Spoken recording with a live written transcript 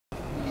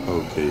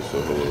Okay, so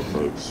hello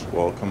folks,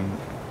 welcome.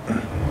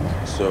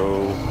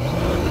 So,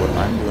 what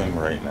I'm doing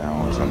right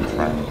now is I'm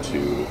trying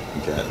to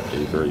get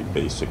a very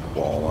basic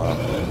wall up.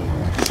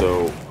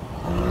 So,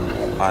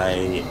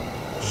 I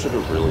should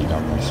have really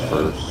done this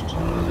first.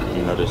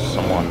 You notice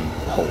someone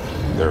built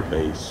their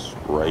base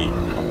right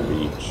on the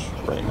beach,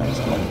 right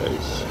next to my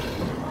base.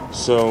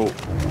 So,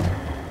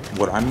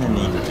 what I'm going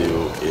to need to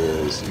do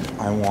is,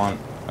 I want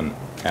an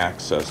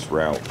access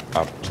route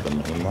up to the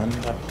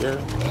mainland up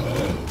here.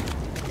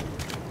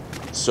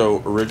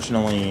 So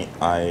originally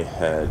I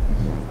had,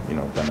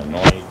 been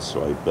annoyed,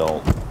 so I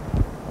built,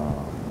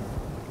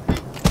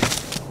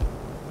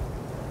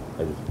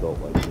 I just built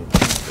like a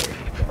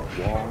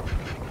wall,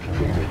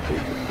 which is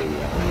basically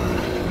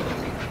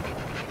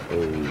a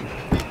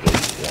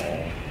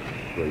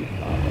great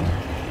wall,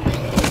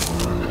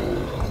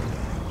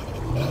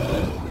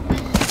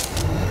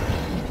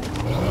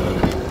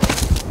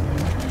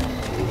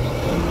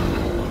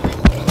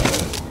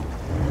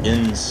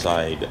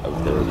 inside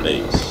of their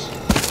base.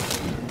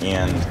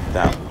 And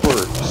that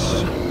works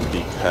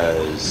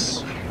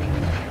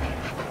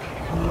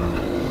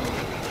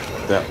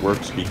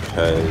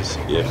because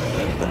if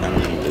the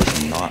enemy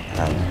does not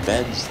have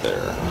beds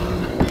there,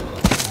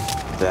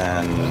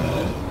 then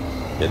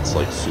it's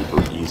like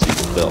super easy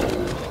to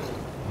build.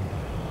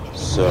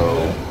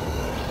 So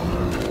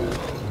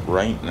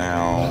right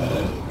now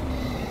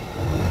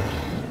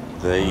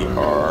they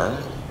are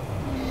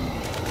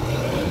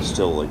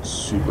still like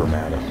super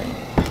mad at me.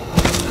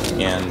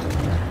 And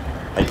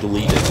I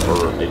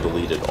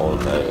deleted all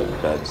of the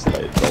beds that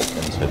I had built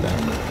into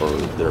them for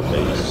their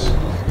base.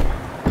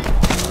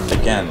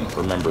 Again,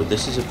 remember,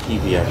 this is a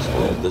PvX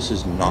world. This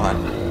is not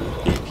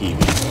a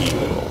PvP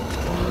world.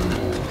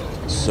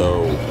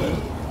 So,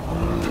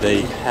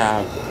 they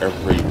have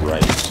every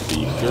right to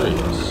be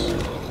furious.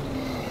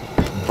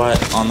 But,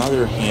 on the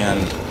other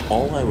hand,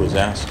 all I was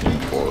asking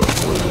for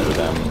was for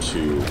them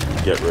to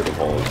get rid of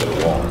all of their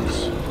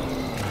walls.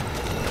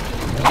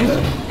 Which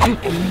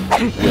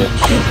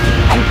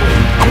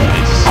I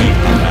see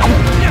on that.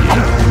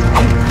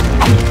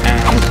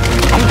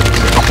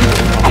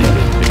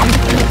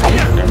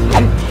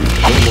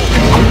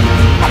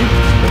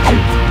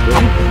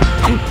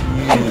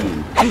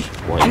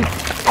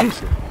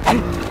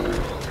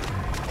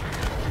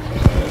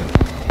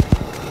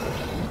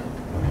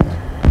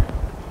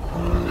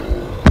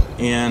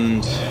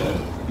 And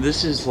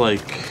this is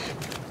like,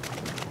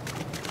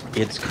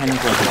 it's kind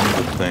of like one of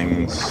the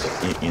things,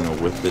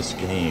 with this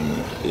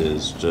game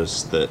is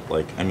just that,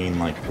 look,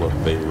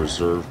 they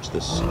reserved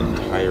this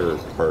entire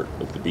part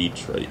of the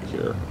beach right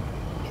here.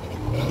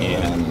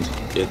 And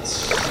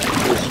it's,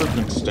 to a certain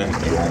extent,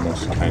 you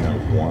almost kind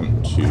of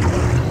want to,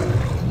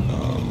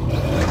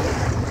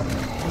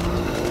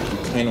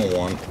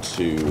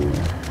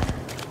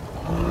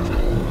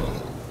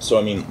 so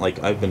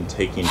I've been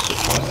taking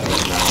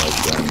precautions now.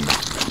 I've been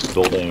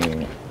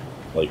building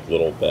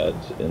little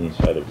beds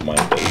inside of my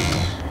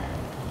base.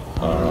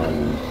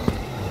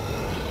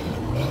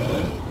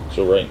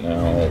 So right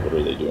now, what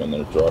are they doing?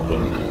 They're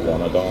dropping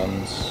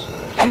iguanodons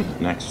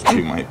next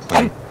to my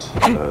plant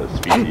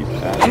species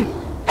pad,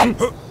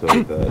 so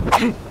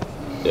that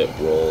it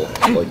will,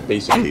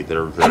 basically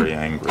they're very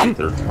angry.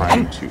 They're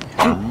trying to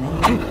harm me,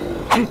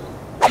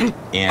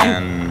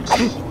 and to a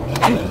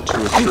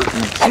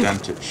certain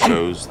extent it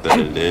shows that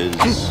it is,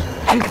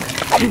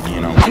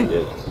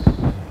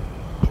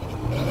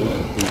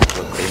 it's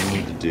what they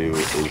need to do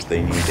is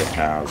they need to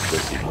have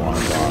this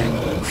iguanodon.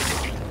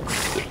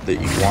 The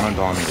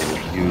iguanodon will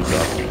use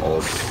up all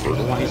of the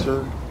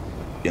fertilizer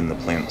in the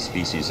plant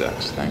species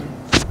X thing.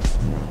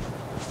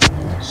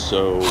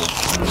 So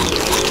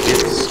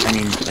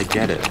it's, I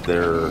get it.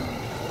 They're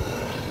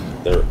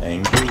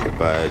angry,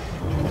 but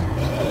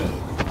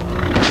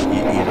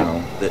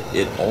that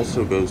it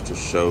also goes to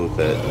show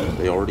that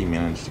they already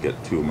managed to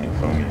get 2 of my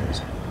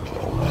phomias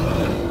killed.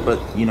 But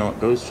it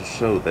goes to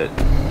show that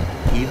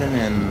even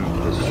in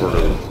this sort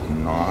of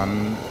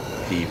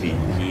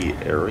non-PvP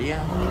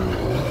area,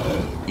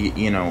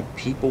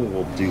 people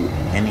will do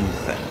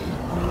anything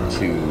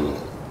to,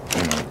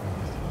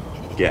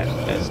 get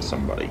at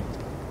somebody.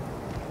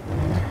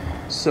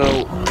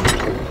 So,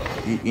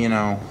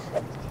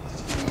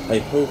 I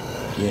hope,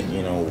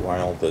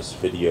 while this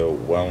video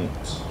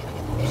won't,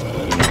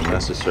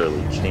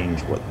 necessarily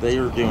change what they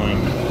are doing,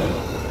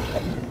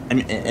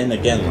 and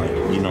again,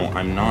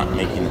 I'm not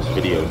making this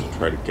video to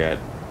try to get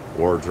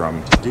War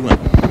Drum to do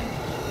anything.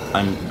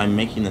 I'm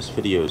making this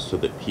video so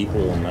that people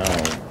will know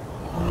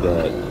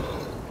that,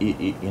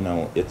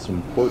 it's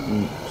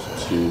important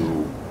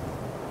to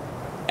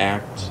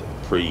act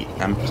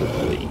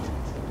preemptively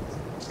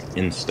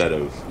instead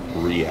of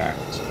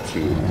react to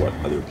what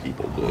other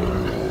people do.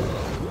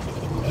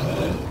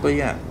 But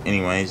yeah,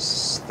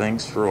 anyways,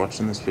 thanks for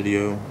watching this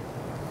video.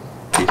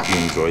 If you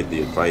enjoyed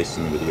the advice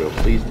in the video,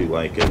 please do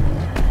like it,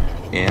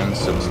 and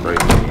subscribe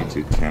to my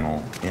YouTube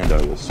channel, and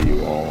I will see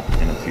you all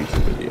in a future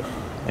video.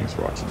 Thanks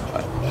for watching.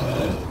 Bye.